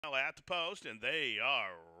Now at the post, and they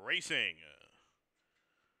are racing.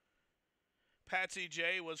 Patsy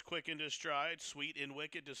J was quick into stride, Sweet and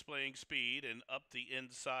Wicked displaying speed, and up the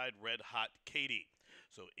inside, Red Hot Katie.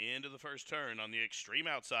 So into the first turn on the extreme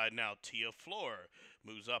outside now, Tia Floor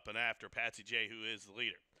moves up and after Patsy J, who is the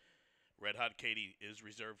leader. Red Hot Katie is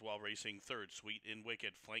reserved while racing third. Sweet and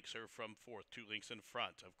Wicked flanks her from fourth, 2 lengths in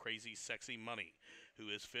front of Crazy Sexy Money, who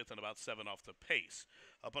is fifth and about 7 off the pace.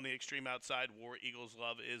 Up on the extreme outside, War Eagles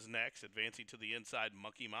Love is next. Advancing to the inside,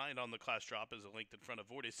 Monkey Mind on the class drop is a length in front of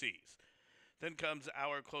Vortices. Then comes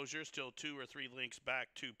Our Closure, still 2 or 3 lengths back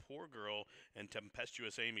to Poor Girl and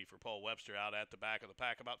Tempestuous Amy for Paul Webster out at the back of the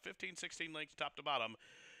pack, about 15, 16 lengths top to bottom.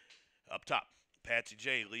 Up top, Patsy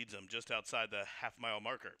J leads them just outside the half-mile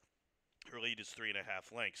marker. Her lead is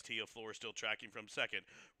 3.5 lengths. Tia Floor still tracking from second.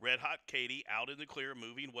 Red Hot Katie out in the clear,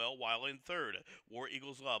 moving well while in third. War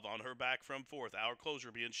Eagles Love on her back from fourth. Our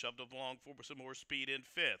Closure being shoved along for some more speed in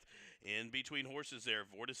fifth. In between horses there,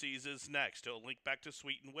 Vortices is next. Still linked back to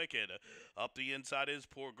Sweet and Wicked. Up the inside is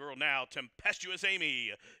Poor Girl now. Tempestuous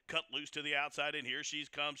Amy cut loose to the outside, and here she's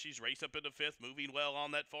come. She's raced up into fifth, moving well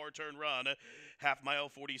on that far turn run. Half mile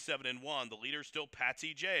 47 and 1. The leader still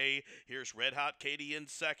Patsy J. Here's Red Hot Katie in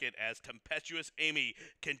second as Tempestuous Amy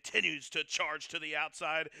continues to charge to the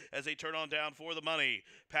outside as they turn on down for the money.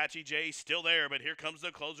 Patsy J still there, but here comes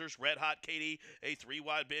the closers. Red Hot Katie, a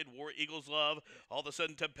 3-wide bid. War Eagles Love. All of a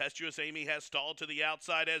sudden, Tempestuous Amy has stalled to the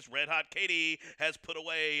outside as Red Hot Katie has put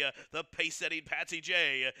away the pace-setting Patsy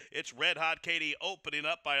J. It's Red Hot Katie opening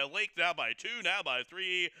up by a length, now by 2, now by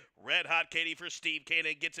 3. Red Hot Katie for Steve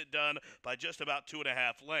Cannon gets it done by just about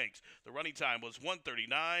 2.5 lengths. The running time was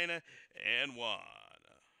 1:39 and 1.